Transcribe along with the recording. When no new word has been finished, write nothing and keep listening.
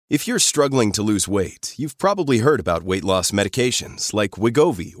If you're struggling to lose weight, you've probably heard about weight loss medications like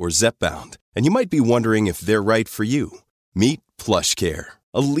Wegovy or Zepbound, and you might be wondering if they're right for you. Meet PlushCare,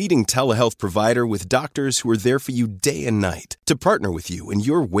 a leading telehealth provider with doctors who are there for you day and night to partner with you in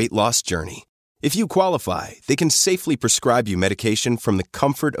your weight loss journey. If you qualify, they can safely prescribe you medication from the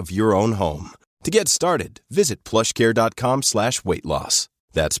comfort of your own home. To get started, visit plushcare.com/weightloss.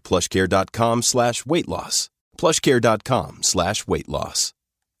 That's plushcare.com/weightloss. plushcare.com/weightloss.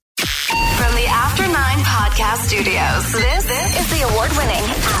 From the After 9 podcast studios, this is the award-winning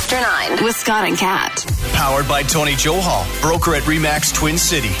After 9 with Scott and Kat. Powered by Tony Johal, broker at RE/MAX Twin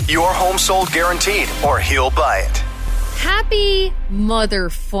City. Your home sold guaranteed, or he'll buy it. Happy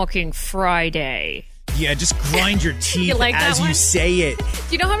motherfucking Friday. Yeah, just grind your teeth You like as that one? you say it. Do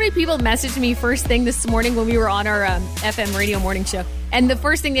you know how many people messaged me first thing this morning when we were on our FM radio morning show? And the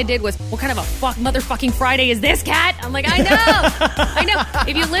first thing they did was, what kind of a motherfucking Friday is this, Kat? I'm like, I know. I know.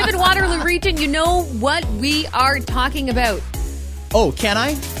 If you live in Waterloo region, you know what we are talking about. Oh, can I?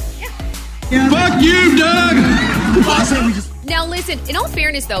 Yeah. Fuck you, Doug! Now, listen, in all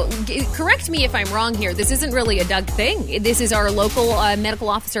fairness, though, correct me if I'm wrong here. This isn't really a Doug thing. This is our local medical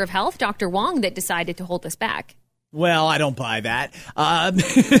officer of health, Dr. Wong, that decided to hold us back. Well, I don't buy that.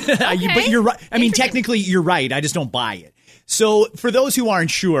 Okay. But you're right. I mean, technically, you're right. I just don't buy it. So for those who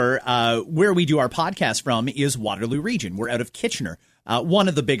aren't sure, where we do our podcast from is Waterloo region. We're out of Kitchener, one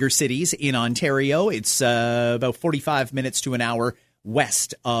of the bigger cities in Ontario. It's about 45 minutes to an hour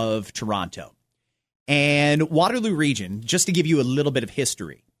west of Toronto. And Waterloo region, just to give you a little bit of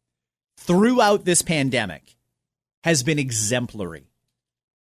history, throughout this pandemic has been exemplary.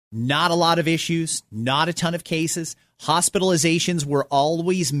 Not a lot of issues, not a ton of cases. Hospitalizations were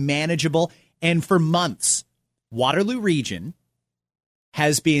always manageable. And for months, Waterloo region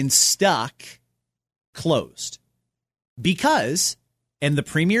has been stuck closed because, and the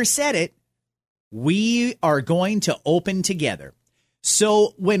premier said it, we are going to open together.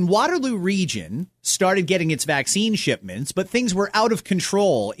 So when Waterloo region started getting its vaccine shipments, but things were out of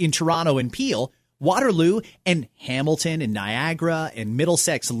control in Toronto and Peel, Waterloo and Hamilton and Niagara and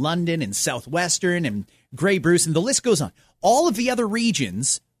Middlesex, London and Southwestern and Grey Bruce, and the list goes on. All of the other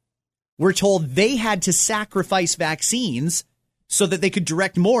regions were told they had to sacrifice vaccines so that they could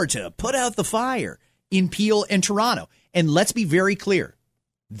direct more to put out the fire in Peel and Toronto. And let's be very clear,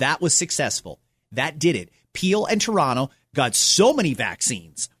 that was successful. That did it. Peel and Toronto got so many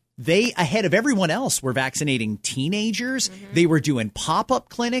vaccines. They, ahead of everyone else, were vaccinating teenagers. Mm-hmm. They were doing pop-up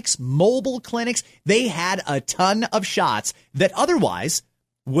clinics, mobile clinics. They had a ton of shots that otherwise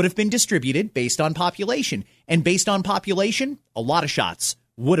would have been distributed based on population. And based on population, a lot of shots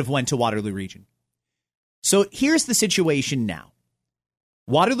would have went to Waterloo region. So here's the situation now.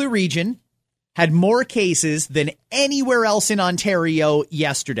 Waterloo region had more cases than anywhere else in Ontario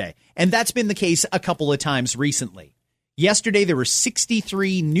yesterday. And that's been the case a couple of times recently. Yesterday, there were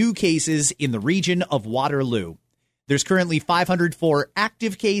 63 new cases in the region of Waterloo. There's currently 504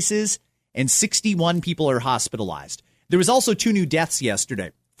 active cases and 61 people are hospitalized. There was also 2 new deaths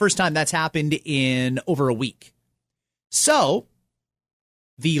yesterday. First time that's happened in over a week. So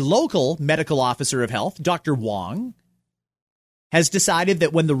the local medical officer of health, Dr. Wong, has decided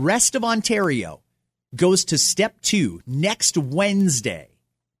that when the rest of Ontario goes to step 2 next Wednesday,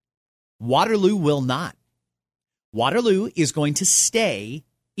 Waterloo will not. Waterloo is going to stay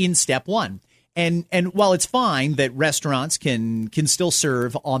in step 1. And while it's fine that restaurants can still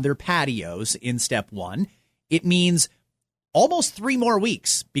serve on their patios in step 1, it means almost 3 more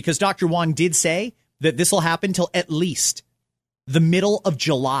weeks, because Dr. Wong did say that this will happen till at least the middle of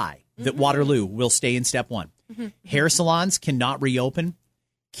July, that Waterloo will stay in step 1. Mm-hmm. Hair salons cannot reopen.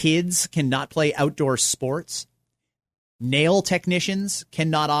 Kids cannot play outdoor sports. Nail technicians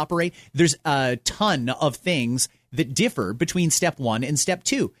cannot operate. There's a ton of things that differ between step 1 and step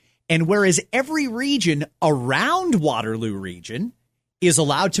 2. And whereas every region around Waterloo region is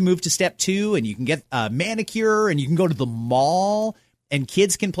allowed to move to step 2, and you can get a manicure and you can go to the mall and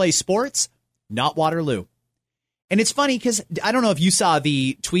kids can play sports, not Waterloo. And it's funny because I don't know if you saw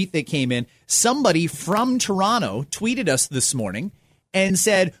the tweet that came in. Somebody from Toronto tweeted us this morning and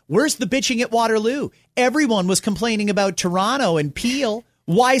said, "Where's the bitching at Waterloo? Everyone was complaining about Toronto and Peel.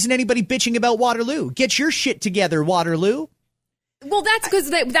 Why isn't anybody bitching about Waterloo? Get your shit together, Waterloo." Well, that's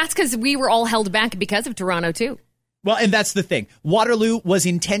because we were all held back because of Toronto, too. Well, and that's the thing. Waterloo was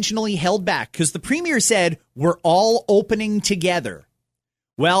intentionally held back because the premier said we're all opening together.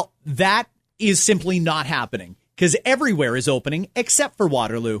 Well, that is simply not happening because everywhere is opening except for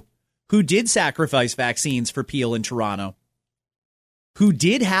Waterloo, who did sacrifice vaccines for Peel and Toronto. who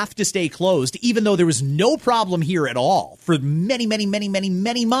did have to stay closed, even though there was no problem here at all for many, many, many, many,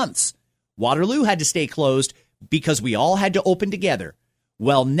 many months. Waterloo had to stay closed because we all had to open together.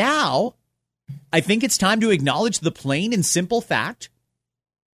 Well, now I think it's time to acknowledge the plain and simple fact.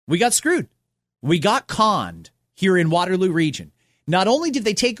 We got screwed. We got conned here in Waterloo Region. Not only did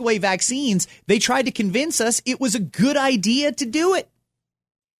they take away vaccines, they tried to convince us it was a good idea to do it.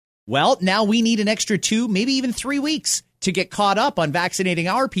 Well, now we need an extra 2, maybe even 3 weeks to get caught up on vaccinating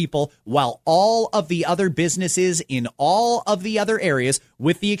our people, while all of the other businesses in all of the other areas,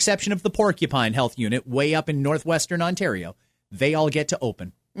 with the exception of the Porcupine Health Unit way up in northwestern Ontario, they all get to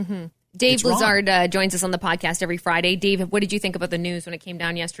open. Mm-hmm. Dave Lazard joins us on the podcast every Friday. Dave, what did you think about the news when it came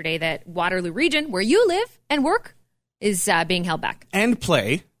down yesterday that Waterloo Region, where you live and work, is being held back? And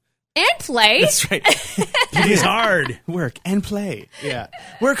play. And play? That's right. It is hard. Work and play. Yeah.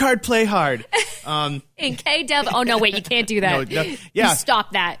 Work hard, play hard. In K-Dub. Oh, no, wait, you can't do that. No, yeah. You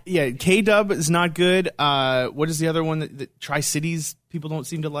stop that. Yeah, K-Dub is not good. What is the other one that Tri-Cities people don't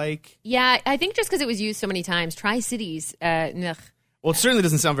seem to like? Yeah, I think just because it was used so many times. Tri-Cities. Ugh. Well, it certainly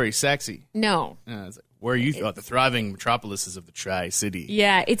doesn't sound very sexy. No. It's like, where are you? The thriving metropolises of the Tri-City.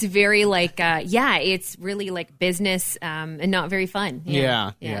 Yeah, it's very like, it's really like business and not very fun.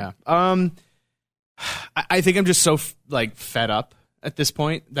 Yeah. I think I'm just so fed up at this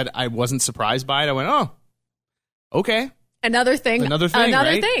point that I wasn't surprised by it. I went, oh, okay. Another thing.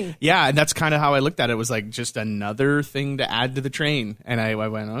 Right? Yeah, and that's kind of how I looked at it. It was like just another thing to add to the train. And I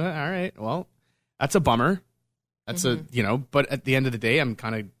went, oh, all right, well, that's a bummer. That's but at the end of the day, I'm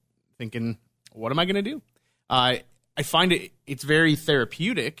kind of thinking, what am I going to do? I find it's very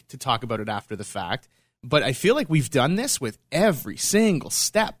therapeutic to talk about it after the fact, but I feel like we've done this with every single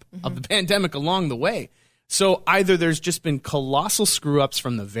step of the pandemic along the way. So either there's just been colossal screw-ups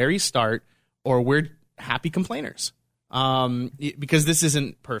from the very start, or we're happy complainers. Because this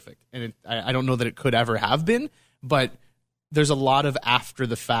isn't perfect. And I don't know that it could ever have been, but there's a lot of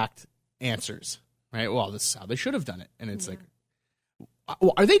after-the-fact answers. Right? Well, this is how they should have done it. And it's like,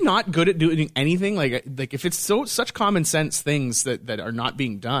 are they not good at doing anything? Like if it's such common sense things that are not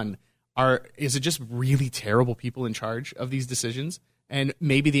being done, is it just really terrible people in charge of these decisions? And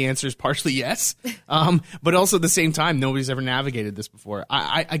maybe the answer is partially yes. But also at the same time, nobody's ever navigated this before.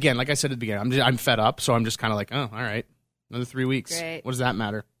 I again, like I said at the beginning, I'm fed up. So I'm just kind of like, oh, all right, another 3 weeks. Great. What does that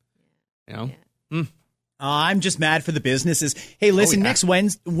matter? You know? Yeah. I'm just mad for the businesses. Hey, listen, next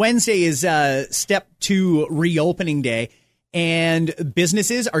Wednesday is step 2 reopening day, and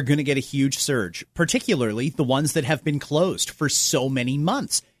businesses are going to get a huge surge, particularly the ones that have been closed for so many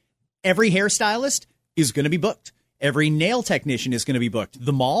months. Every hairstylist is going to be booked. Every nail technician is going to be booked.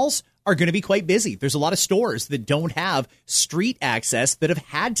 The malls are going to be quite busy. There's a lot of stores that don't have street access that have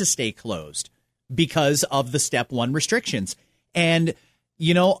had to stay closed because of the step 1 restrictions. And,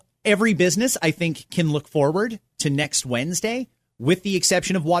 every business, I think, can look forward to next Wednesday, with the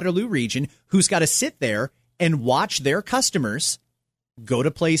exception of Waterloo Region, who's got to sit there and watch their customers go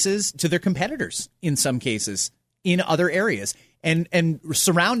to places, to their competitors in some cases, in other areas. And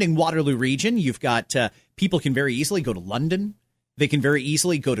surrounding Waterloo Region, you've got people can very easily go to London. They can very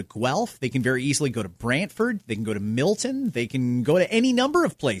easily go to Guelph. They can very easily go to Brantford. They can go to Milton. They can go to any number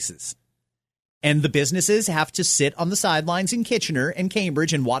of places. And the businesses have to sit on the sidelines in Kitchener and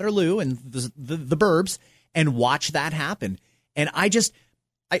Cambridge and Waterloo and the burbs and watch that happen. And I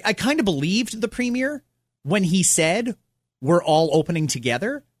kind of believed the premier when he said we're all opening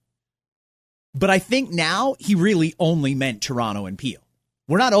together. But I think now he really only meant Toronto and Peel.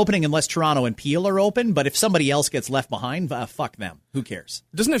 We're not opening unless Toronto and Peel are open, but if somebody else gets left behind, fuck them. Who cares?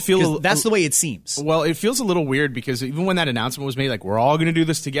 Doesn't it feel... That's the way it seems. Well, it feels a little weird because even when that announcement was made, like, we're all going to do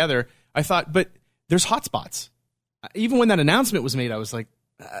this together, I thought, but there's hotspots. Even when that announcement was made, I was like,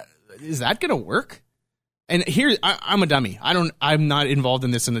 is that going to work? And here, I'm a dummy. I'm not involved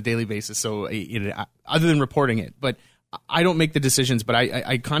in this on a daily basis, so other than reporting it. But I don't make the decisions, but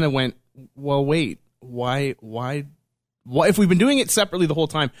I kind of went, well, wait, why, if we've been doing it separately the whole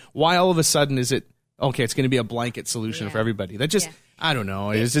time, why all of a sudden is it, okay, it's going to be a blanket solution for everybody? That just, I don't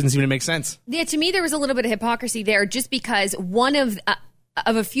know, it just doesn't seem to make sense. Yeah, to me, there was a little bit of hypocrisy there just because one of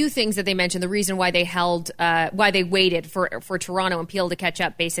a few things that they mentioned, the reason why they why they waited for Toronto and Peel to catch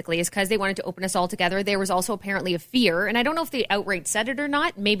up, basically, is because they wanted to open us all together. There was also apparently a fear, and I don't know if they outright said it or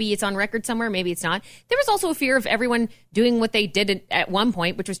not. Maybe it's on record somewhere, maybe it's not. There was also a fear of everyone doing what they did at one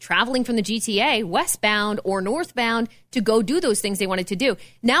point, which was traveling from the GTA, westbound or northbound, to go do those things they wanted to do.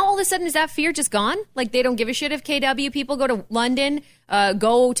 Now, all of a sudden, is that fear just gone? Like, they don't give a shit if KW people go to London,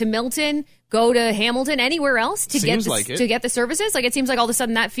 go to Milton, go to Hamilton, anywhere else to get the services? Like, it seems like all of a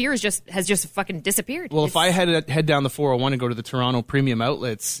sudden that fear has just fucking disappeared. Well, if I head down the 401 and go to the Toronto Premium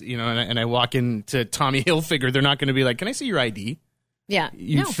Outlets, and I walk into Tommy Hilfiger, they're not going to be like, "Can I see your ID?" Yeah.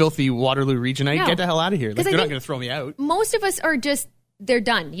 You filthy Waterloo Regionite, get the hell out of here. Like, they're not going to throw me out. Most of us are just... they're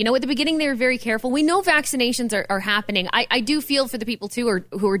done. At the beginning, they were very careful. We know vaccinations are happening. I do feel for the people, too,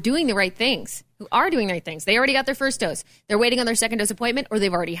 who are doing the right things, who are doing the right things. They already got their first dose. They're waiting on their second dose appointment, or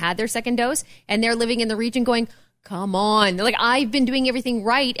they've already had their second dose, and they're living in the region going, come on. They're like, I've been doing everything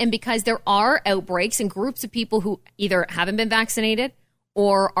right, and because there are outbreaks and groups of people who either haven't been vaccinated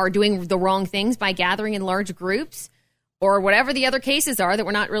or are doing the wrong things by gathering in large groups, or whatever the other cases are that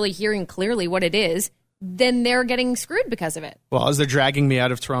we're not really hearing clearly what it is, then they're getting screwed because of it. Well, as they're dragging me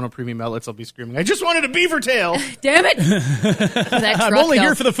out of Toronto Premium Outlets, I'll be screaming, I just wanted a beaver tail. Damn it. That truck, I'm only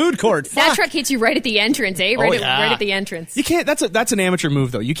here for the food court. That truck hits you right at the entrance, eh? Right at the entrance. You can't. That's an amateur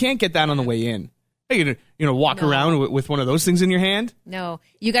move, though. You can't get that on the way in. You walk around with one of those things in your hand? No.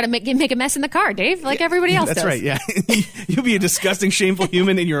 You got to make a mess in the car, Dave, like everybody else does. That's right, yeah. You'll be a disgusting, shameful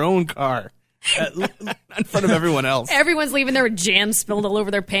human in your own car. In front of everyone else. Everyone's leaving there with jam spilled all over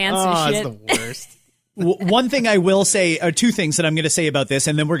their pants and shit. Oh, that's the worst. One thing I will say, or two things that I'm going to say about this,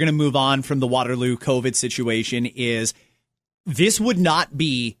 and then we're going to move on from the Waterloo COVID situation, is this would not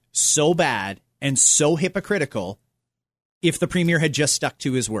be so bad and so hypocritical if the premier had just stuck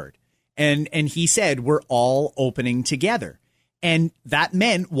to his word. And he said, we're all opening together. And that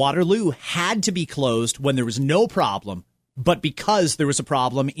meant Waterloo had to be closed when there was no problem, but because there was a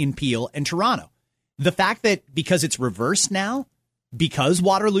problem in Peel and Toronto. The fact that because it's reversed now, because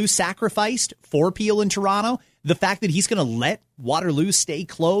Waterloo sacrificed for Peel and Toronto, the fact that he's going to let Waterloo stay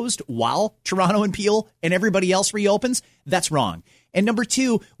closed while Toronto and Peel and everybody else reopens, that's wrong. And number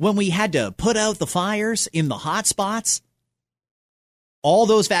two, when we had to put out the fires in the hot spots, all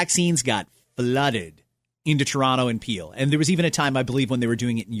those vaccines got flooded into Toronto and Peel. And there was even a time, I believe, when they were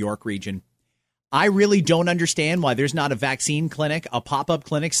doing it in York Region. I really don't understand why there's not a vaccine clinic, a pop-up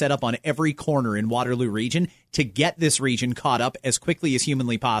clinic set up on every corner in Waterloo Region to get this region caught up as quickly as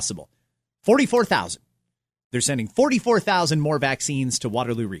humanly possible. 44,000. They're sending 44,000 more vaccines to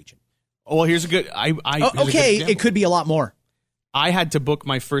Waterloo Region. Oh, well, here's a good... okay, it could be a lot more. I had to book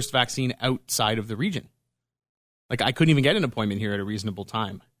my first vaccine outside of the region. Like, I couldn't even get an appointment here at a reasonable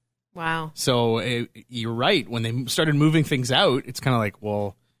time. Wow. So you're right. When they started moving things out, it's kind of like,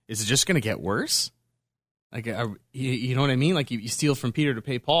 well... is it just going to get worse? Like, you know what I mean? Like, you steal from Peter to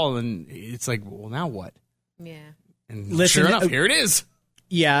pay Paul, and it's like, well, now what? Yeah. And listen, sure enough, here it is.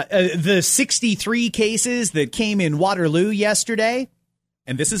 Yeah, the 63 cases that came in Waterloo yesterday,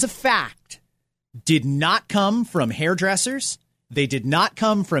 and this is a fact, did not come from hairdressers. They did not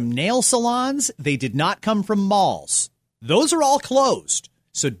come from nail salons. They did not come from malls. Those are all closed,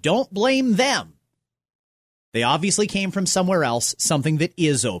 so don't blame them. They obviously came from somewhere else, something that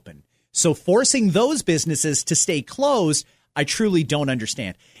is open. So forcing those businesses to stay closed, I truly don't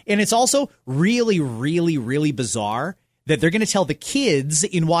understand. And it's also really, really, really bizarre that they're going to tell the kids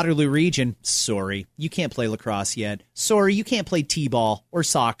in Waterloo Region, sorry, you can't play lacrosse yet. Sorry, you can't play t-ball or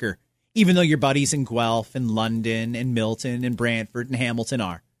soccer, even though your buddies in Guelph and London and Milton and Brantford and Hamilton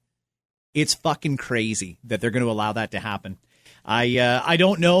are. It's fucking crazy that they're going to allow that to happen. I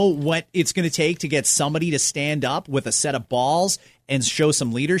don't know what it's going to take to get somebody to stand up with a set of balls and show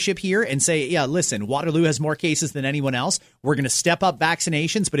some leadership here and say, yeah, listen, Waterloo has more cases than anyone else. We're going to step up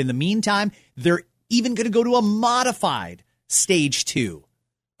vaccinations. But in the meantime, they're even going to go to a modified stage 2.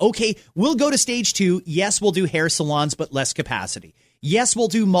 Okay, we'll go to stage 2. Yes, we'll do hair salons, but less capacity. Yes, we'll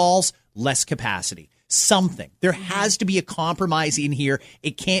do malls, less capacity. Something. There has to be a compromise in here.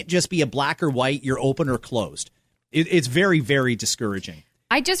 It can't just be a black or white, you're open or closed. It's very, very discouraging.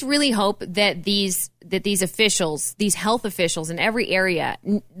 I just really hope that these officials, these health officials in every area,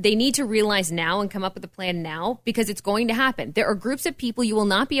 they need to realize now and come up with a plan now, because it's going to happen. There are groups of people you will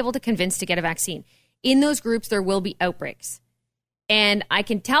not be able to convince to get a vaccine. In those groups, there will be outbreaks. And I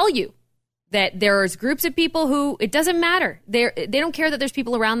can tell you that there's groups of people who, it doesn't matter. They don't care that there's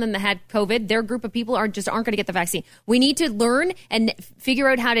people around them that had COVID. Their group of people aren't going to get the vaccine. We need to learn and figure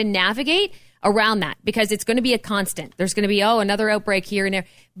out how to navigate around that, because it's going to be a constant. There's going to be, another outbreak here and there.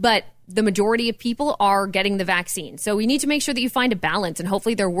 But the majority of people are getting the vaccine. So we need to make sure that you find a balance, and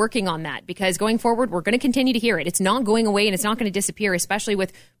hopefully they're working on that, because going forward, we're going to continue to hear it. It's not going away, and it's not going to disappear, especially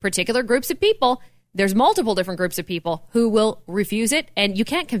with particular groups of people. There's multiple different groups of people who will refuse it, and you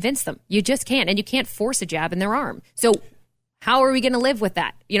can't convince them. You just can't, and you can't force a jab in their arm. So How are we going to live with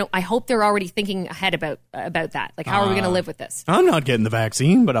that? I hope they're already thinking ahead about that. Like, how are we going to live with this? I'm not getting the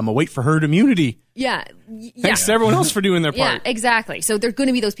vaccine, but I'm going to wait for herd immunity. Yeah. Thanks to everyone else for doing their part. Yeah, exactly. So there's going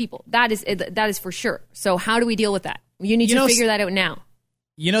to be those people. That is for sure. So how do we deal with that? You need to figure that out now.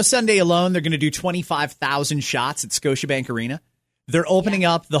 Sunday alone, they're going to do 25,000 shots at Scotiabank Arena. They're opening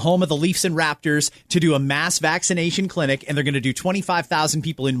up the home of the Leafs and Raptors to do a mass vaccination clinic, and they're going to do 25,000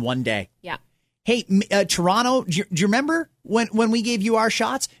 people in one day. Yeah. Hey, Toronto, do you remember when we gave you our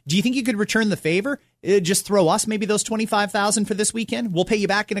shots? Do you think you could return the favor? Just throw us maybe those 25,000 for this weekend. We'll pay you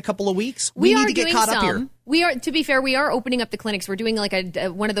back in a couple of weeks. We need to get caught up here. We are, to be fair, we are opening up the clinics. We're doing like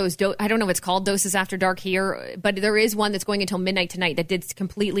one of those. I don't know what it's called, Doses After Dark here, but there is one that's going until midnight tonight that did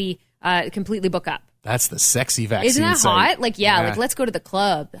completely book up. That's the sexy vaccine. Isn't that site. hot? Like, like let's go to the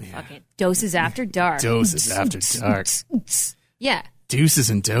club. Fucking Doses After Dark. Doses After Dark. Yeah. Deuces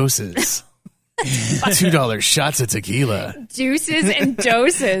and doses. $2 shots of tequila. Juices and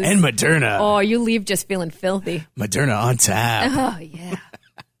doses. And Moderna. Oh, you leave just feeling filthy. Moderna on tap. Oh, yeah.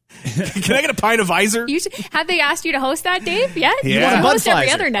 Can I get a pint of Visor? Have they asked you to host that, Dave? Yeah? Yeah. You want to host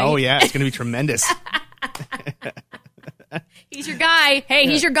every other night. Oh, yeah. It's going to be tremendous. He's your guy. Hey,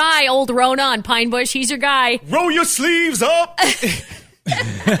 he's your guy, old Rona on Pine Bush. He's your guy. Roll your sleeves up. Fuck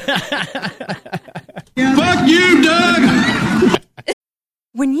you, Doug.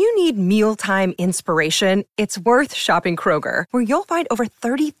 When you need mealtime inspiration, it's worth shopping Kroger, where you'll find over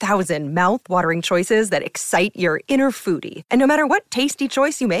 30,000 mouth-watering choices that excite your inner foodie. And no matter what tasty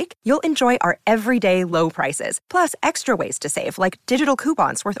choice you make, you'll enjoy our everyday low prices, plus extra ways to save, like digital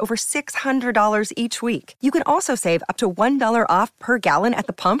coupons worth over $600 each week. You can also save up to $1 off per gallon at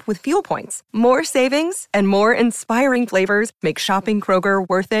the pump with fuel points. More savings and more inspiring flavors make shopping Kroger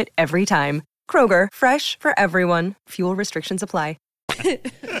worth it every time. Kroger, fresh for everyone. Fuel restrictions apply.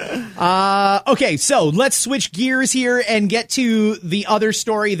 Okay, so let's switch gears here and get to the other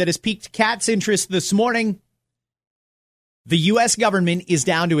story that has piqued Kat's interest this morning. The U.S. government is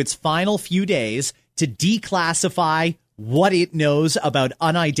down to its final few days to declassify what it knows about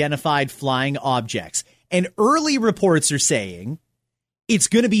unidentified flying objects. And early reports are saying it's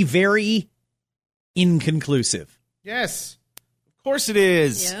going to be very inconclusive. Yes, of course it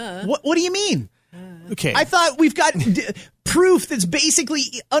is. Yeah. What do you mean? Okay. I thought we've got proof that's basically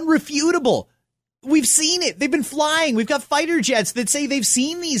unrefutable. We've seen it. They've been flying. We've got fighter jets that say they've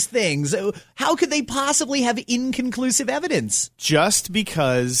seen these things. How could they possibly have inconclusive evidence? Just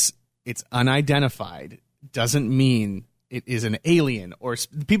because it's unidentified doesn't mean it is an alien. Or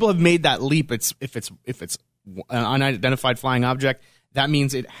people have made that leap. If it's an unidentified flying object, that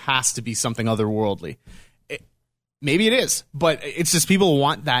means it has to be something otherworldly. Maybe it is, but it's just people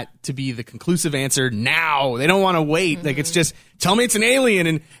want that to be the conclusive answer now. They don't want to wait. Mm-hmm. Like, it's just, tell me it's an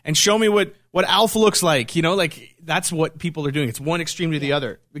alien and show me what Alpha looks like. Like, that's what people are doing. It's one extreme to the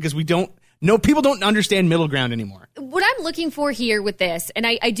other because people don't understand middle ground anymore. What I'm looking for here with this, and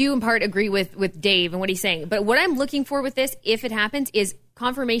I do in part agree with Dave and what he's saying, but what I'm looking for with this, if it happens, is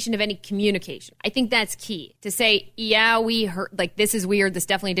confirmation of any communication. I think that's key to say, yeah, we heard, like, this is weird. This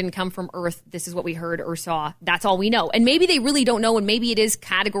definitely didn't come from Earth. This is what we heard or saw. That's all we know. And maybe they really don't know, and maybe it is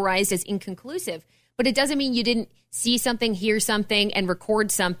categorized as inconclusive, but it doesn't mean you didn't see something, hear something, and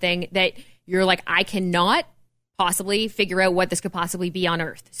record something that you're like, I cannot possibly figure out what this could possibly be on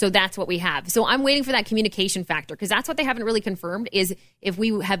Earth. So that's what we have. So I'm waiting for that communication factor because that's what they haven't really confirmed is if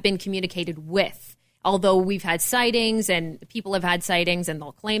we have been communicated with. Although we've had sightings and people have had sightings and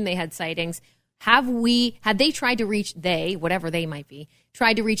they'll claim they had sightings, had they tried to reach whatever they might be,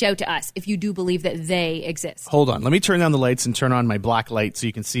 tried to reach out to us if you do believe that they exist? Hold on. Let me turn down the lights and turn on my black light so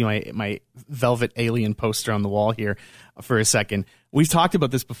you can see my velvet alien poster on the wall here for a second. We've talked about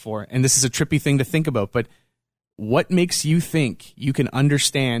this before, and this is a trippy thing to think about, but what makes you think you can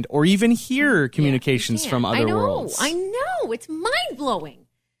understand or even hear communications from other worlds? I know. It's mind-blowing.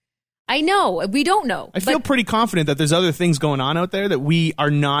 I know. We don't know. I feel pretty confident that there's other things going on out there that we are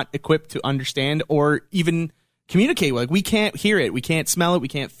not equipped to understand or even communicate with. Like, we can't hear it. We can't smell it. We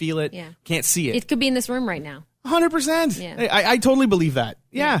can't feel it. Yeah. Can't see it. It could be in this room right now. 100%. Yeah. I totally believe that.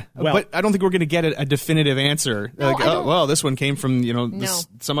 Yeah. Well, but I don't think we're going to get a definitive answer. No, like, oh, well, this one came from,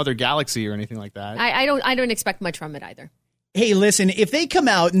 some other galaxy or anything like that. I don't expect much from it either. Hey, listen, if they come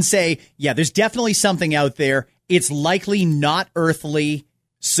out and say, yeah, there's definitely something out there, it's likely not earthly,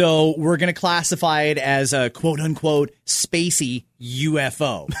 so we're going to classify it as a quote-unquote spacey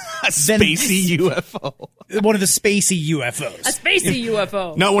UFO. A spacey UFO. one of the spacey UFOs. A spacey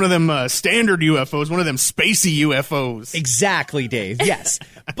UFO. Not one of them standard UFOs, one of them spacey UFOs. Exactly, Dave. Yes.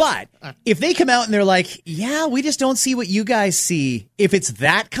 But if they come out and they're like, yeah, we just don't see what you guys see. If it's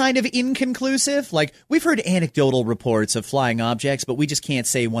that kind of inconclusive, like we've heard anecdotal reports of flying objects, but we just can't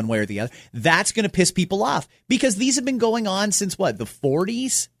say one way or the other. That's going to piss people off because these have been going on since what, the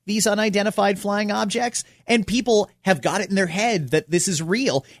 40s? These unidentified flying objects, and people have got it in their head that this is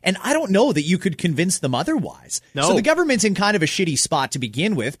real. And I don't know that you could convince them otherwise. No. So the government's in kind of a shitty spot to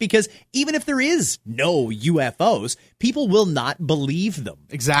begin with, because even if there is no UFOs, people will not believe them.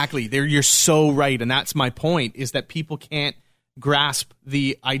 Exactly. You're so right. And that's my point, is that people can't grasp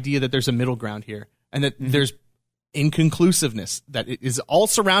the idea that there's a middle ground here and that there's inconclusiveness that is all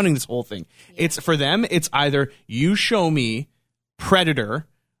surrounding this whole thing. Yeah. It's for them, it's either you show me Predator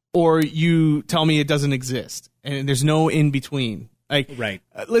or you tell me it doesn't exist, and there's no in between. Like, right.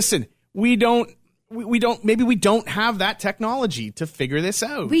 Listen, we don't have that technology to figure this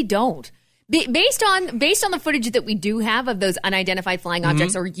out. We don't. Based on the footage that we do have of those unidentified flying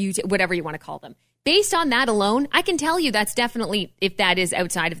objects, or whatever you want to call them, based on that alone, I can tell you that's definitely, if that is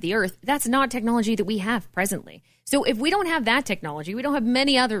outside of the Earth, that's not technology that we have presently. So if we don't have that technology, we don't have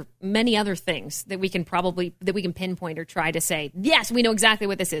many other things that we can pinpoint or try to say, yes, we know exactly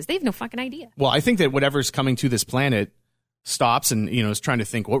what this is. They have no fucking idea. Well, I think that whatever's coming to this planet stops and, is trying to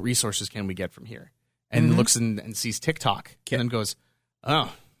think, what resources can we get from here? And looks and sees TikTok and then goes,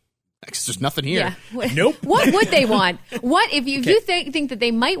 oh, there's nothing here. Yeah. Nope. What would they want? What if you think that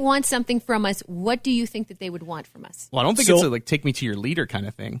they might want something from us? What do you think that they would want from us? Well, I don't think it's a take me to your leader kind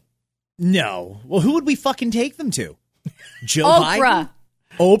of thing. No. Well, who would we fucking take them to? Joe Oprah. Biden?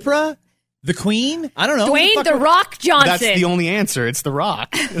 Oprah? The Queen? I don't know. Dwayne The Rock Johnson. That's the only answer. It's The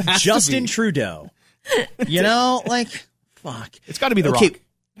Rock. Justin Trudeau. Fuck. It's got to be The Rock.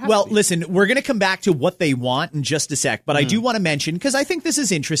 Well, listen, we're going to come back to what they want in just a sec, but I do want to mention, because I think this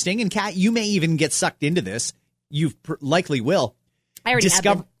is interesting, and Kat, you may even get sucked into this. You likely will. I already have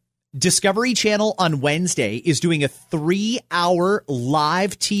been. Discovery Channel on Wednesday is doing a 3-hour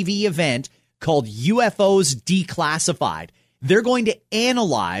live TV event called UFOs Declassified. They're going to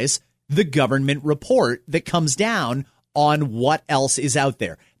analyze the government report that comes down on what else is out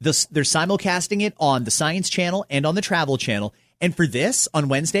there. They're simulcasting it on the Science Channel and on the Travel Channel. And for this, on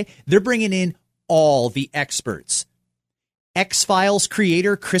Wednesday, they're bringing in all the experts. X-Files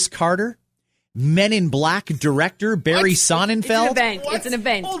creator Chris Carter, Men in Black director Barry Sonnenfeld. It's an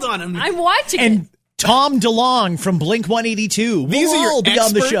event. Hold on. I'm watching it. And Tom DeLonge from Blink-182 will all be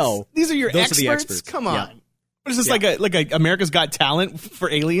on the show. These are your experts? Are the experts. Come on. Yeah. What is this, like a America's Got Talent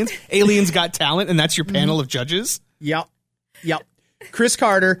for aliens? Aliens Got Talent, and that's your panel of judges? Yep. Chris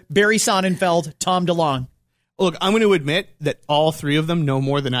Carter, Barry Sonnenfeld, Tom DeLonge. Look, I'm going to admit that all three of them know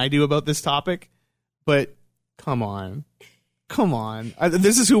more than I do about this topic, but come on.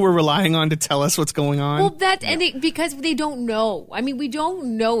 This is who we're relying on to tell us what's going on. Well, because they don't know. I mean, we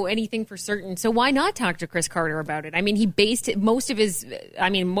don't know anything for certain, so why not talk to Chris Carter about it? I mean, he based most of his,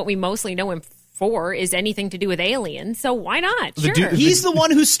 what we mostly know him for is anything to do with aliens, so why not? Sure. He's the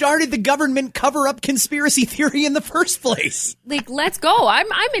one who started the government cover-up conspiracy theory in the first place. Let's go. I'm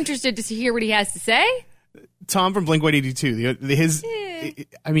interested to hear what he has to say. Tom from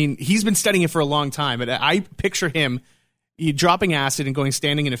Blink-182, he's been studying it for a long time, and I picture him dropping acid and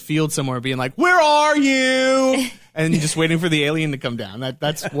standing in a field somewhere being like, where are you? And just waiting for the alien to come down.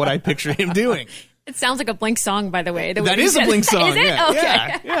 That's what I picture him doing. It sounds like a Blink song, by the way. That is a Blink song. Is it? Yeah.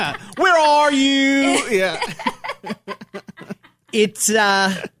 Okay. Yeah. Where are you? Yeah. It's,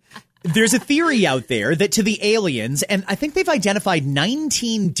 there's a theory out there that to the aliens, and I think they've identified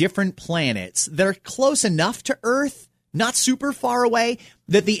 19 different planets that are close enough to Earth, not super far away,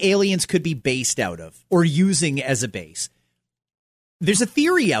 that the aliens could be based out of or using as a base. There's a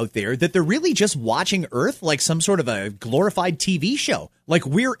theory out there that they're really just watching Earth like some sort of a glorified TV show, like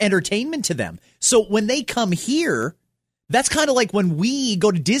we're entertainment to them. So when they come here, that's kind of like when we go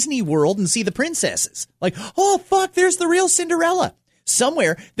to Disney World and see the princesses. Like, oh, fuck, there's the real Cinderella.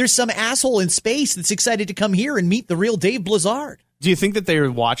 Somewhere, there's some asshole in space that's excited to come here and meet the real Dave Blizzard. Do you think that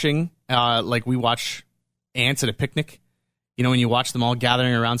they're watching like we watch ants at a picnic? When you watch them all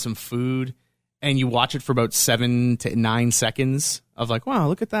gathering around some food, and you watch it for about 7 to 9 seconds of like, wow,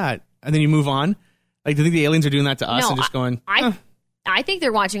 look at that. And then you move on. Like, do you think the aliens are doing that to us and just going, I think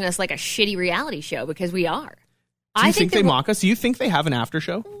they're watching us like a shitty reality show because we are. Do you think they mock us? Do you think they have an after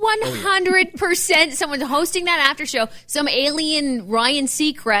show? 100%. Someone's hosting that after show. Some alien Ryan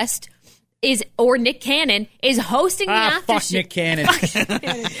Seacrest or Nick Cannon is hosting the after show. Fuck Nick Cannon.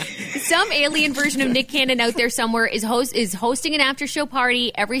 some alien version of Nick Cannon out there somewhere is hosting an after show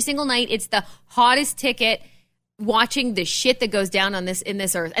party every single night. It's the hottest ticket. Watching the shit that goes down in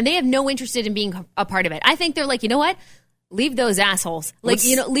this earth, and they have no interest in being a part of it. I think they're like, you know what? Leave those assholes.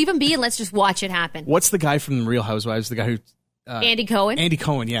 Leave them be and let's just watch it happen. What's the guy from Real Housewives? The guy who Andy Cohen. Andy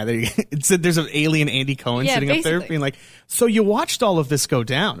Cohen, yeah. It said there's an alien Andy Cohen sitting basically. up there being like, so you watched all of this go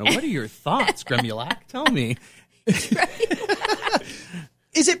down. What are your thoughts, Gremulak? Tell me.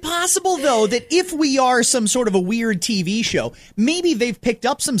 Is it possible, though, that if we are some sort of a weird TV show, maybe they've picked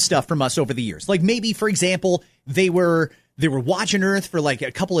up some stuff from us over the years? Like maybe, for example, they were watching Earth for like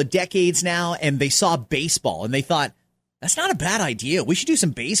a couple of decades now, and they saw baseball, and they thought, that's not a bad idea. We should do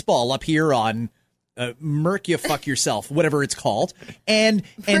some baseball up here on Merc You Fuck Yourself, whatever it's called. And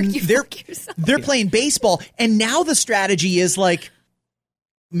they're playing baseball, and now the strategy is like,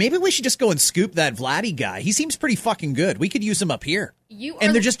 maybe we should just go and scoop that Vladdy guy. He seems pretty fucking good. We could use him up here.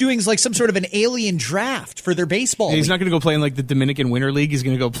 And they're just doing like some sort of an alien draft for their baseball. He's not going to go play in like the Dominican Winter League. He's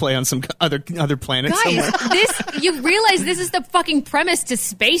going to go play on some other planet somewhere. Guys, you realize this is the fucking premise to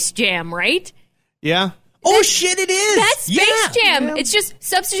Space Jam, right? Yeah. Oh, shit, it is. That's Space Jam. Yeah. It's just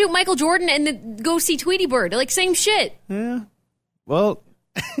substitute Michael Jordan and then go see Tweety Bird. Like, same shit. Yeah. Well...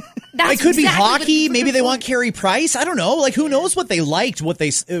 It could be hockey. Maybe they want Carey Price. I don't know. Like, who knows what they liked,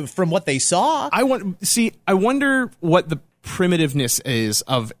 from what they saw. I wonder what the primitiveness is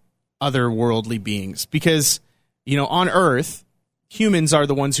of otherworldly beings, because on Earth, humans are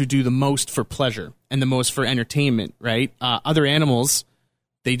the ones who do the most for pleasure and the most for entertainment, right? Other animals,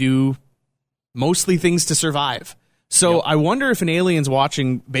 they do mostly things to survive. So I wonder if an alien's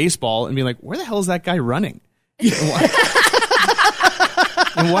watching baseball and being like, "Where the hell is that guy running?"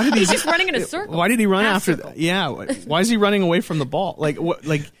 And why did he's just running in a circle. Why did he run after that? Yeah. Why is he running away from the ball? Like, what?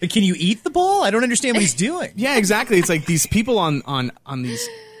 Like, can you eat the ball? I don't understand what he's doing. Yeah, exactly. It's like these people on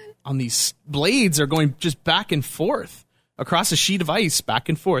these blades are going just back and forth across a sheet of ice, back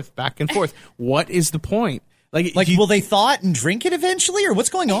and forth, back and forth. What is the point? Like, will they thaw it and drink it eventually, or what's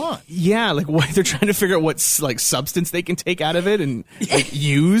going on? Yeah, like what they're trying to figure out what substance they can take out of it and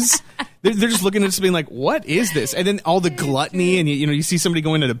use. They're just looking at us being like, what is this? And then all the gluttony, and you see somebody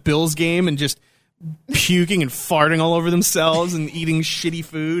going to a Bills game and just puking and farting all over themselves and eating shitty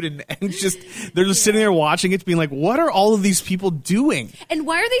food, and just they're just sitting there watching it being like, what are all of these people doing? And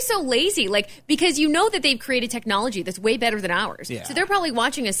why are they so lazy? Like, because that they've created technology that's way better than ours. Yeah. So they're probably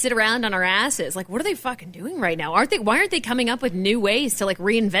watching us sit around on our asses. Like, what are they fucking doing right now? Why aren't they coming up with new ways to like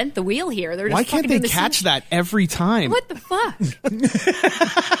reinvent the wheel here? They're just why can't they catch that every time? What the fuck?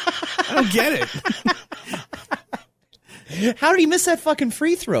 I don't get it. How did he miss that fucking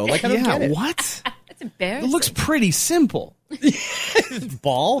free throw? Like, I don't get it. What? That's embarrassing. It looks pretty simple.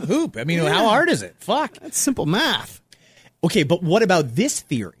 Ball, hoop. I mean, how hard is it? Fuck. That's simple math. Okay, but what about this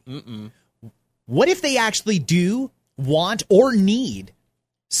theory? What if they actually do want or need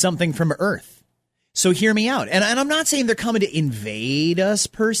something from Earth? So hear me out. And I'm not saying they're coming to invade us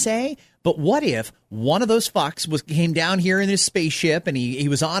per se, but what if one of those fucks came down here in his spaceship and he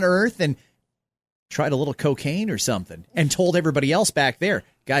was on Earth and tried a little cocaine or something and told everybody else back there,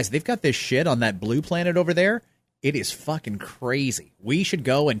 guys, they've got this shit on that blue planet over there. It is fucking crazy. We should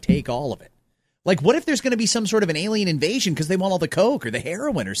go and take all of it. Like, what if there's going to be some sort of an alien invasion because they want all the coke or the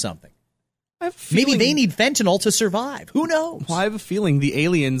heroin or something? Maybe they need fentanyl to survive. Who knows? Well, I have a feeling the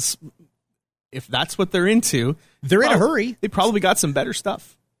aliens, if that's what they're into, they're in a hurry. They probably got some better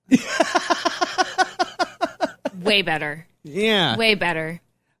stuff. Way better. Yeah. Way better.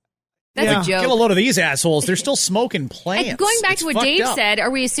 That's a joke. Get a load of these assholes. They're still smoking plants. And going back to what Dave said, are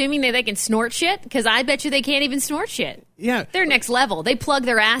we assuming that they can snort shit? Because I bet you they can't even snort shit. Yeah. They're next level. They plug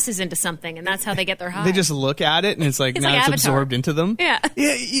their asses into something, and that's how they get their high. They just look at it, and it's like, now it's absorbed into them. Yeah.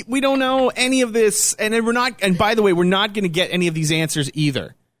 We don't know any of this, and we're not. And by the way, we're not going to get any of these answers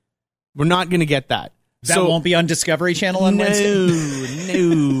either. We're not going to get that. That won't be on Discovery Channel on Wednesday?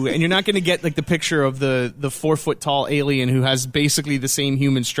 No. And you're not going to get like the picture of the 4-foot tall alien who has basically the same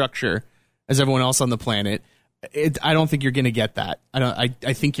human structure as everyone else on the planet. I don't think you're going to get that.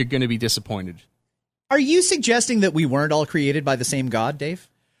 I think you're going to be disappointed. Are you suggesting that we weren't all created by the same God, Dave?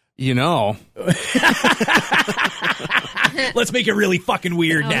 Let's make it really fucking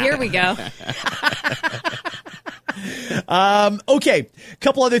weird now. Here we go. Okay, a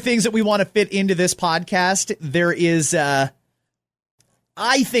couple other things that we want to fit into this podcast. There is, I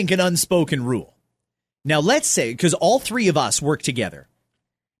think, an unspoken rule. Now, let's say, because all three of us work together.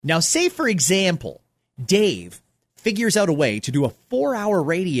 Now, say, for example, Dave figures out a way to do a 4-hour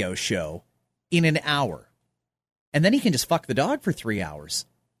radio show in an hour. And then he can just fuck the dog for 3 hours.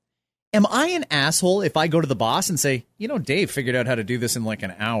 Am I an asshole if I go to the boss and say, Dave figured out how to do this in like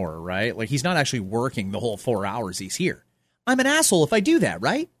an hour, right? Like he's not actually working the whole 4 hours he's here. I'm an asshole if I do that,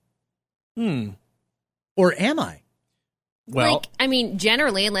 right? Or am I? Well,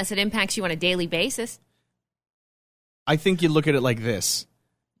 generally, unless it impacts you on a daily basis. I think you look at it like this.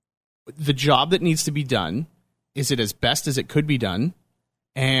 The job that needs to be done, is it as best as it could be done?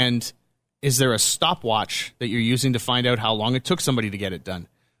 And is there a stopwatch that you're using to find out how long it took somebody to get it done?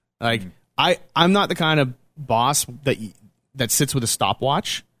 Like, I'm not the kind of boss that sits with a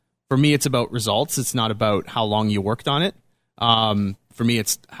stopwatch. For me, it's about results. It's not about how long you worked on it. For me,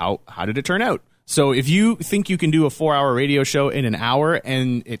 it's how did it turn out? So if you think you can do a 4-hour radio show in an hour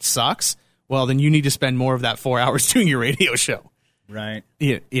and it sucks, well, then you need to spend more of that 4 hours doing your radio show. Right.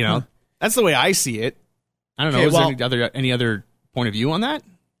 That's the way I see it. I don't know. Is there any other point of view on that?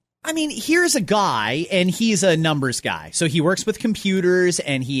 Here's a guy, and he's a numbers guy. So he works with computers,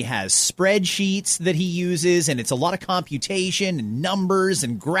 and he has spreadsheets that he uses, and it's a lot of computation and numbers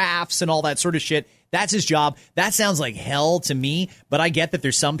and graphs and all that sort of shit. That's his job. That sounds like hell to me, but I get that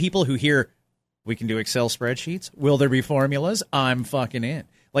there's some people who hear, we can do Excel spreadsheets. Will there be formulas? I'm fucking in.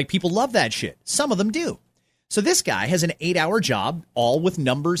 Like, people love that shit. Some of them do. So this guy has an 8-hour job, all with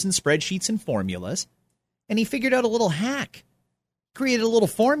numbers and spreadsheets and formulas, and he figured out a little hack. Created a little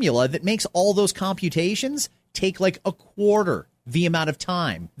formula that makes all those computations take like a quarter the amount of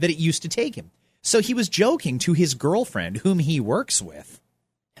time that it used to take him. So he was joking to his girlfriend, whom he works with.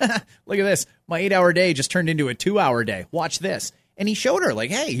 Look at this. My 8-hour day just turned into a 2-hour day. Watch this. And he showed her,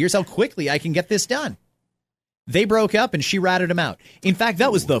 like, hey, here's how quickly I can get this done. They broke up and she ratted him out. In fact,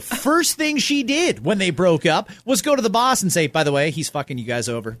 that was the first thing she did when they broke up, was go to the boss and say, by the way, he's fucking you guys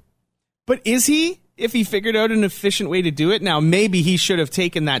over. But is he? If he figured out an efficient way to do it, now maybe he should have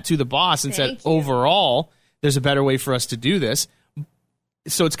taken that to the boss and said, overall, there's a better way for us to do this.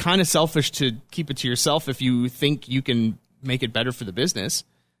 So it's kind of selfish to keep it to yourself if you think you can make it better for the business.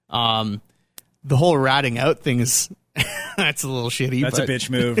 The whole ratting out thing is, that's a little shitty. That's a bitch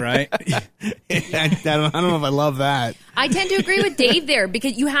move, right? I don't know if I love that. I tend to agree with Dave there,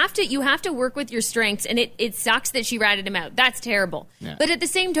 because you have to work with your strengths, and it sucks that she ratted him out. That's terrible. Yeah. But at the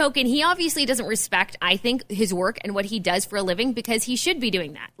same token, he obviously doesn't respect, I think, his work and what he does for a living, because he should be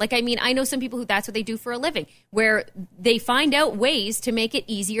doing that. Like, I know some people who that's what they do for a living, where they find out ways to make it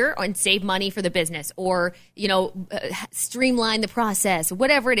easier and save money for the business, or, streamline the process,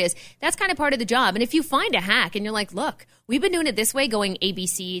 whatever it is. That's kind of part of the job. And if you find a hack and you're like, look, we've been doing it this way, going A, B,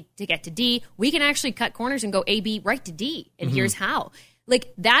 C to get to D. We can actually cut corners and go A, B right to D. And here's how.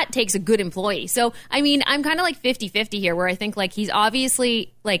 Like, that takes a good employee. So, I'm kind of like 50-50 here, where I think, like, he's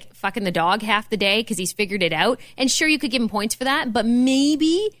obviously, like, fucking the dog half the day because he's figured it out. And sure, you could give him points for that, but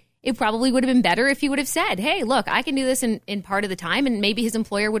maybe it probably would have been better if he would have said, hey, look, I can do this in part of the time, and maybe his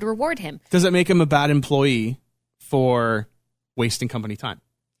employer would reward him. Does it make him a bad employee for wasting company time?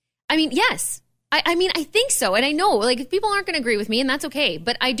 Yes. I think so. And I know, like, people aren't going to agree with me, and that's okay.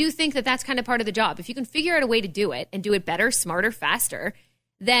 But I do think that that's kind of part of the job. If you can figure out a way to do it and do it better, smarter, faster,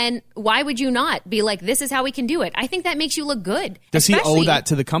 then why would you not be like, this is how we can do it? I think that makes you look good. Does he owe that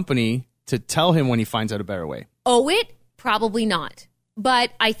to the company to tell him when he finds out a better way? Owe it? Probably not.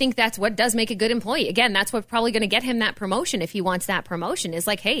 But I think that's what does make a good employee. Again, that's what's probably going to get him that promotion if he wants that promotion, is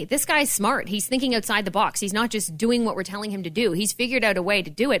like, hey, this guy's smart. He's thinking outside the box. He's not just doing what we're telling him to do. He's figured out a way to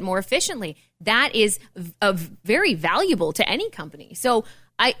do it more efficiently. That is very valuable to any company. So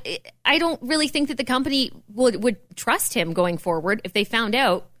I don't really think that the company would trust him going forward if they found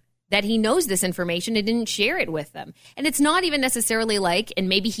out that he knows this information and didn't share it with them. And it's not even necessarily like, and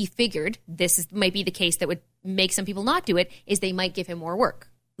maybe he figured might be the case that would make some people not do it, is they might give him more work.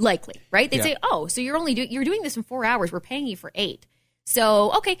 Likely, right? They'd say, oh, so you're doing this in 4 hours. We're paying you for 8.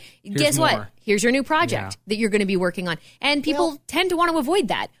 So, okay, guess what? Here's your new project that you're going to be working on. And people tend to want to avoid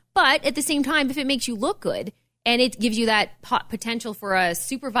that. But at the same time, if it makes you look good and it gives you that potential for a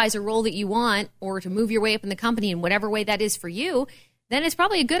supervisor role that you want, or to move your way up in the company in whatever way that is for you, then it's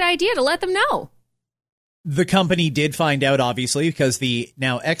probably a good idea to let them know. The company did find out, obviously, because the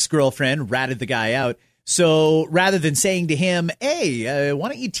now ex-girlfriend ratted the guy out. So rather than saying to him, hey, why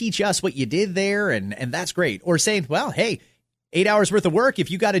don't you teach us what you did there? And that's great. Or saying, well, hey, 8 hours worth of work. If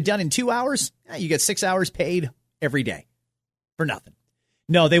you got it done in 2 hours, you get 6 hours paid every day for nothing.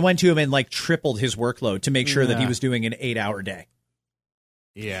 No, they went to him and like tripled his workload to make sure that he was doing an 8-hour day.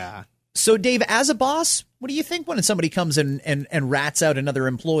 Yeah. So, Dave, as a boss, what do you think when somebody comes in and rats out another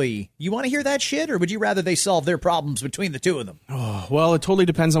employee? You want to hear that shit, or would you rather they solve their problems between the two of them? Oh, well, it totally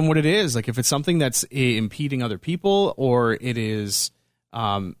depends on what it is. Like, if it's something that's impeding other people, or it is,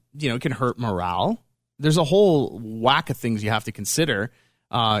 it can hurt morale. There's a whole whack of things you have to consider.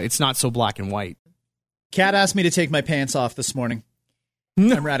 it's not so black and white. Kat asked me to take my pants off this morning.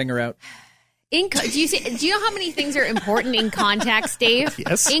 I'm ratting her out. Do you know how many things are important in context, Dave?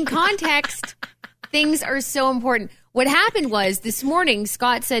 Yes. In context, things are so important. What happened was this morning,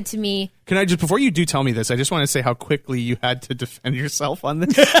 Scott said to me, Can I just, before you do tell me this, I just want to say how quickly you had to defend yourself on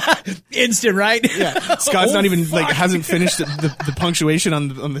this. Instant, right? Yeah. Scott's not even, hasn't finished the punctuation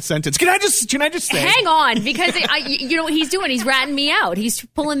on the sentence. Can I just say? Hang on, because you know what he's doing? He's ratting me out. He's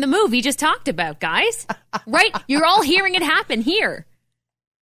pulling the move he just talked about, guys. Right? You're all hearing it happen here.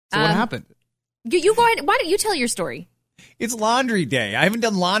 So what happened? You go ahead. Why don't you tell your story? It's laundry day. I haven't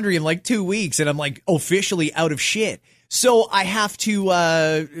done laundry in like 2 weeks, and I'm like officially out of shit. So I have to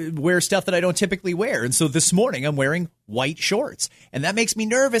wear stuff that I don't typically wear. And so this morning I'm wearing white shorts. And that makes me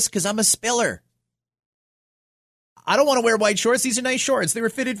nervous because I'm a spiller. I don't want to wear white shorts. These are nice shorts. They were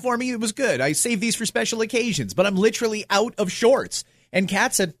fitted for me. It was good. I saved these for special occasions. But I'm literally out of shorts. And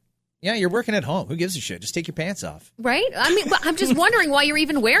Kat said, yeah, you're working at home. Who gives a shit? Just take your pants off. Right? I mean, I'm just wondering why you're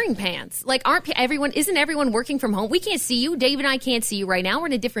even wearing pants. Like, isn't everyone working from home? We can't see you. Dave and I can't see you right now. We're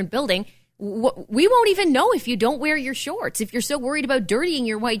in a different building. We won't even know if you don't wear your shorts. If you're so worried about dirtying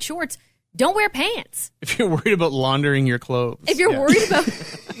your white shorts, don't wear pants. If you're worried about laundering your clothes. If you're worried about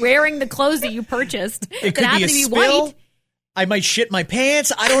wearing the clothes that you purchased it that could happen be a to be spill. white. I might shit my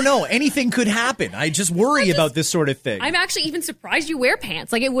pants. I don't know. Anything could happen. I just worry about this sort of thing. I'm actually even surprised you wear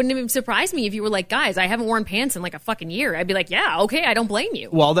pants. Like, it wouldn't even surprise me if you were like, guys, I haven't worn pants in like a fucking year. I'd be like, yeah, okay, I don't blame you.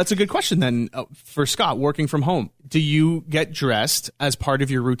 Well, that's a good question then for Scott, working from home. Do you get dressed as part of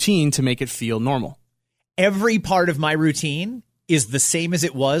your routine to make it feel normal? Every part of my routine is the same as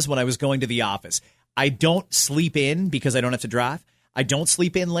it was when I was going to the office. I don't sleep in because I don't have to drive. I don't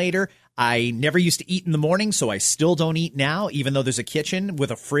sleep in later. I never used to eat in the morning, so I still don't eat now, even though there's a kitchen with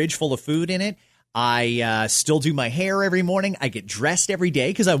a fridge full of food in it. I still do my hair every morning. I get dressed every day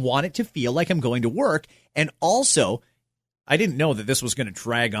because I want it to feel like I'm going to work. And also, I didn't know that this was going to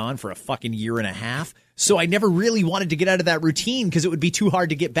drag on for a fucking year and a half. So I never really wanted to get out of that routine because it would be too hard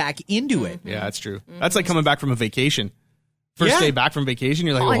to get back into it. Yeah, that's true. That's like coming back from a vacation. First day back from vacation,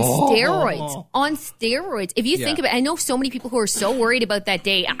 you're like, steroids. On steroids. If you think about it, I know so many people who are so worried about that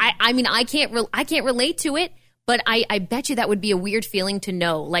day. I mean, I can't relate to it, but I bet you that would be a weird feeling to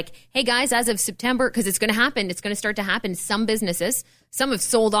know. Like, hey guys, as of September, because it's going to happen, it's going to start to happen. Some businesses, some have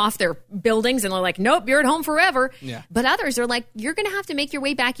sold off their buildings and they're like, nope, you're at home forever. Yeah. But others are like, you're going to have to make your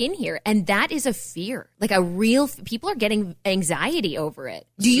way back in here. And that is a fear. Like people are getting anxiety over it.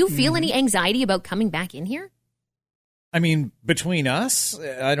 Do you feel any anxiety about coming back in here? I mean, between us,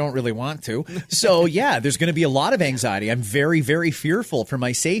 I don't really want to. So, yeah, there's going to be a lot of anxiety. I'm very, very fearful for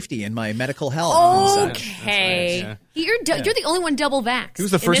my safety and my medical health. Okay. Right, yeah. You're the only one double vaxxed. He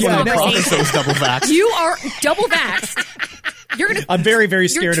was the first one in the province that was double vaxxed. You are double vaxxed. I'm very, very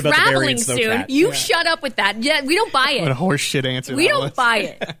scared about the variants, though, soon. You shut up with that. Yeah, we don't buy it. What a horse shit answer. We don't buy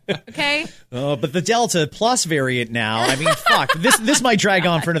it. Okay? But the Delta Plus variant now, I mean, fuck. This might drag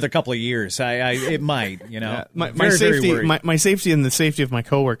on for another couple of years. It might, you know. Yeah, my safety and the safety of my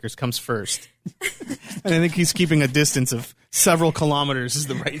coworkers comes first. And I think he's keeping a distance of several kilometers is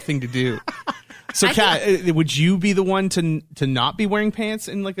the right thing to do. So, Kat, would you be the one to not be wearing pants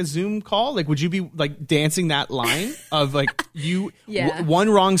in like a Zoom call? Like, would you be like dancing that line of like one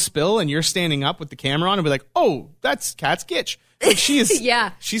wrong spill and you're standing up with the camera on and be like, oh, that's Kat's Gitch. Like she is,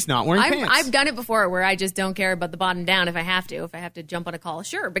 she's not wearing pants. I've done it before where I just don't care about the bottom down if I have to jump on a call.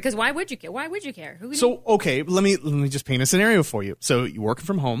 Sure, because why would you care? Why would you care? Okay, let me just paint a scenario for you. So you're working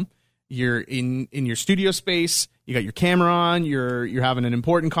from home. You're in your studio space. You got your camera on. You're having an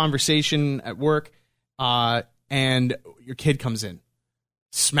important conversation at work, and your kid comes in,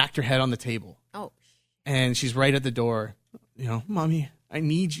 smacked her head on the table. Oh, and she's right at the door. You know, mommy, I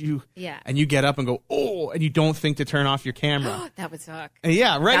need you. Yeah. And you get up and go, oh, and you don't think to turn off your camera. That would suck.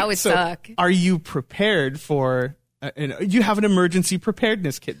 Yeah, right. That would suck. Are you prepared for? You have an emergency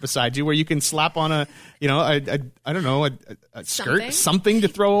preparedness kit beside you where you can slap on a skirt, something to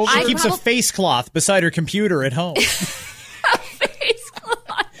throw over. She keeps a face cloth beside her computer at home. A face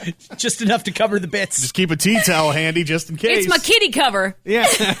cloth. Just enough to cover the bits. Just keep a tea towel handy just in case. It's my kitty cover. Yeah.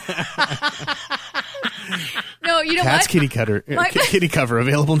 No, you know Cat's what? Kitty cover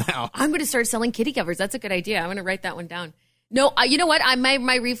available now. I'm going to start selling kitty covers. That's a good idea. I'm going to write that one down. No, you know what?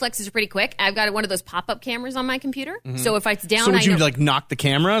 My reflexes are pretty quick. I've got one of those pop-up cameras on my computer. Mm-hmm. So if it's down, so would you like knock the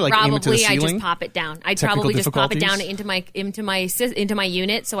camera, like aim it to the ceiling? Probably, I just pop it down. I'd probably just pop it down into my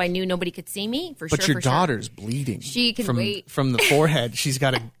unit, so I knew nobody could see me. But your daughter's bleeding. She can wait from the forehead. She's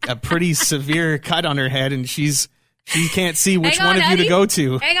got a pretty severe cut on her head, and she's She can't see which Hang on, one of you to Eddie. go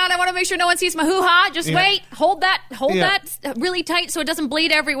to. Hang on, I want to make sure no one sees my hoo-ha. Just wait. Hold that really tight so it doesn't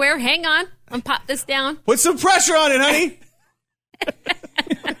bleed everywhere. Hang on. I'm pop this down. Put some pressure on it, honey.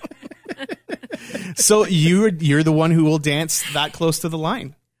 So you're the one who will dance that close to the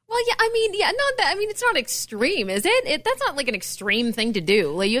line. Well, not that. I mean, it's not extreme, is it? That's not like an extreme thing to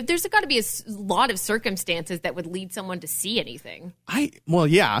do. Like, there's got to be a lot of circumstances that would lead someone to see anything.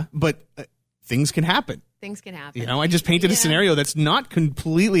 But things can happen. Things can happen. You know, I just painted a scenario that's not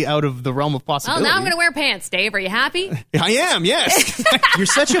completely out of the realm of possibility. Well, now I'm going to wear pants. Dave, are you happy? I am, yes. You're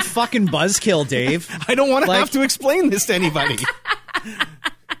such a fucking buzzkill, Dave. I don't want to have to explain this to anybody.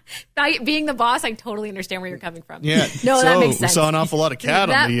 Being the boss, I totally understand where you're coming from. Yeah. That makes sense. We saw an awful lot of cat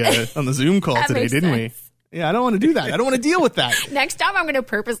on the Zoom call today, didn't we? Yeah, I don't want to do that. I don't want to deal with that. Next time, I'm going to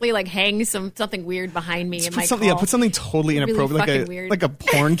purposely hang something weird behind me in my call. Yeah, put something totally inappropriate, really like a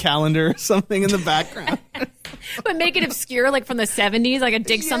porn calendar or something in the background. But make it obscure, like from the 70s. Like,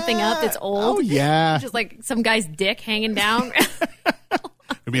 dig something up that's old. Oh, yeah. Just like some guy's dick hanging down.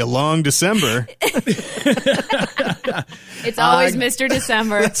 It'll be a long December. It's always Mr.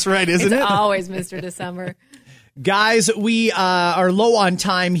 December. That's right, isn't it? It's always Mr. December. Guys, we are low on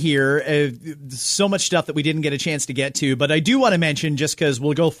time here. So much stuff that we didn't get a chance to get to. But I do want to mention, just because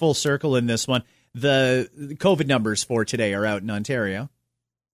we'll go full circle in this one, the COVID numbers for today are out in Ontario.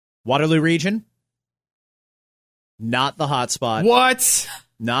 Waterloo region, not the hot spot. What?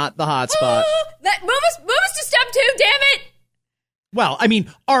 Not the hot spot. Move us to step 2, damn it! Well, I mean,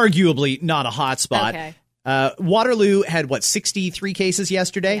 arguably not a hot spot. Okay. Waterloo had, 63 cases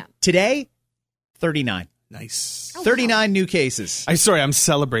yesterday? Yeah. Today, 39. Nice. 39 new cases. I'm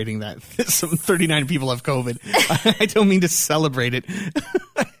celebrating that. Some 39 people have COVID. I don't mean to celebrate it.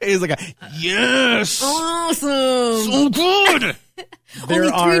 It's like yes. Awesome. So good.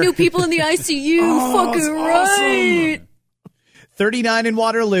 Only 3 new people in the ICU. Fucking right. Awesome. 39 in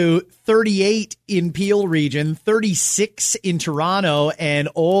Waterloo, 38 in Peel region, 36 in Toronto, and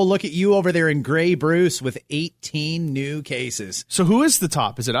look at you over there in Grey Bruce with 18 new cases. So who is the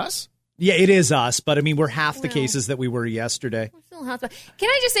top? Is it us? Yeah, it is us, but I mean, we're half the cases that we were yesterday. Can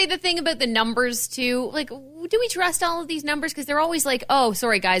I just say the thing about the numbers too? Like, do we trust all of these numbers? Because they're always like, oh,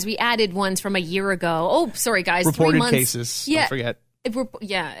 sorry guys, we added ones from a year ago. Oh, sorry guys, reported 3 months. cases. Yeah, don't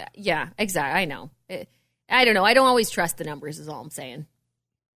forget. Yeah, exactly. I know. I don't know. I don't always trust the numbers. Is all I'm saying.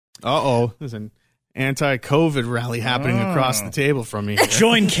 There's an anti-COVID rally happening across the table from me.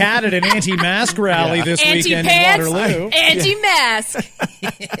 Join Kat at an anti-mask rally this weekend in Waterloo. Anti-mask.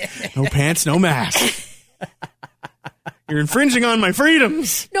 No pants, no mask. You're infringing on my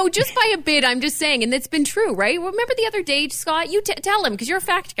freedoms. No, just by a bit. I'm just saying, and it's been true, right? Remember the other day, Scott? You tell him because you're a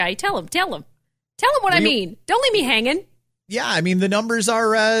fact guy. Tell him what I mean. Don't leave me hanging. Yeah, I mean, the numbers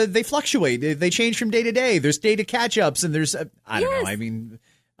are, they fluctuate. They change from day to day. There's data catch-ups, and there's, I don't know. I mean,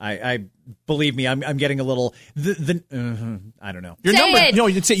 I believe me, I'm getting a little, I don't know. Your say number, it. no,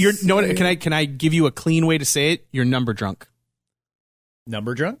 you'd say, can I give you a clean way to say it? You're number drunk.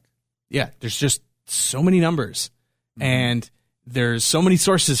 Number drunk? Yeah, there's just so many numbers, and there's so many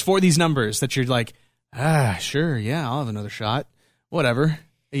sources for these numbers that you're like, sure, yeah, I'll have another shot, whatever.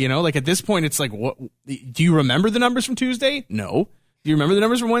 You know, like at this point, it's like, what? Do you remember the numbers from Tuesday? No. Do you remember the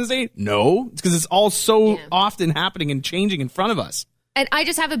numbers from Wednesday? No. It's because it's all so often happening and changing in front of us. And I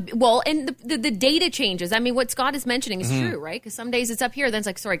just have and the data changes. I mean, what Scott is mentioning is true, right? Because some days it's up here, then it's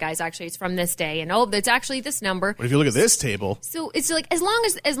like, sorry guys, actually it's from this day, and it's actually this number. But if you look at this table, so it's like as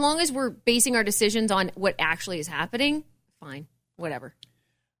long as we're basing our decisions on what actually is happening, fine, whatever.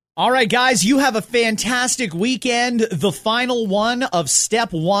 All right, guys, you have a fantastic weekend. The final one of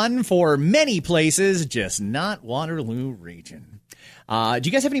step 1 for many places, just not Waterloo region. Do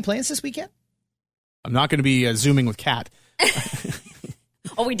you guys have any plans this weekend? I'm not going to be Zooming with Kat.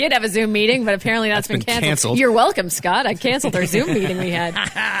 Oh, we did have a Zoom meeting, but apparently that's been canceled. You're welcome, Scott. I canceled our Zoom meeting we had.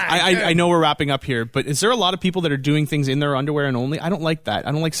 I know we're wrapping up here, but is there a lot of people that are doing things in their underwear and only? I don't like that.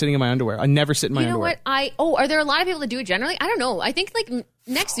 I don't like sitting in my underwear. I never sit in my underwear. You know what? Are there a lot of people that do it generally? I don't know. I think like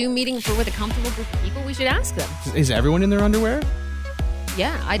next Zoom meeting with a comfortable group of people, we should ask them. Is everyone in their underwear?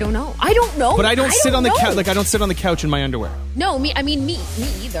 Yeah, I don't know. I don't know. But I don't sit on the couch. Like I don't sit on the couch in my underwear. No, me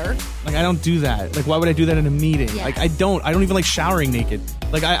either. Like I don't do that. Like why would I do that in a meeting? Yeah. Like I don't even like showering naked.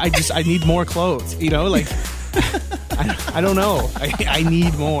 Like I need more clothes. You know, like I don't know. I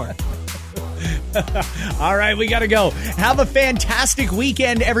need more. All right, we got to go. Have a fantastic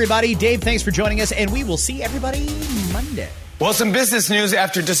weekend, everybody. Dave, thanks for joining us, and we will see everybody Monday. Well, some business news.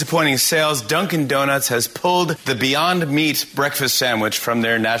 After disappointing sales, Dunkin' Donuts has pulled the Beyond Meat breakfast sandwich from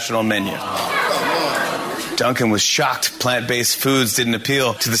their national menu. Dunkin' was shocked plant-based foods didn't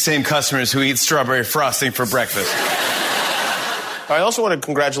appeal to the same customers who eat strawberry frosting for breakfast. I also want to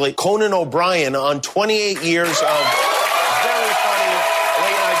congratulate Conan O'Brien on 28 years of very funny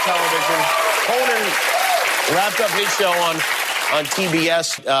late-night television. Conan wrapped up his show on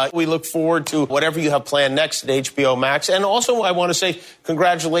TBS. We look forward to whatever you have planned next at HBO Max. And also, I want to say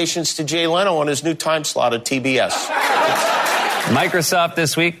congratulations to Jay Leno on his new time slot at TBS. Microsoft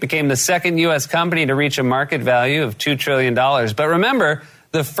this week became the second U.S. company to reach a market value of $2 trillion. But remember,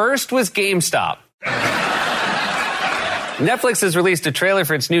 the first was GameStop. Netflix has released a trailer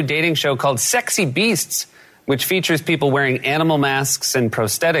for its new dating show called Sexy Beasts, which features people wearing animal masks and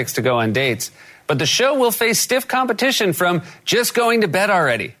prosthetics to go on dates. But the show will face stiff competition from Just Going to Bed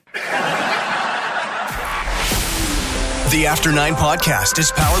Already. The After 9 podcast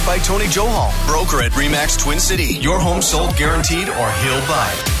is powered by Tony Johal, broker at RE/MAX Twin City. Your home sold guaranteed or he'll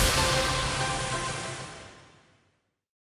buy it.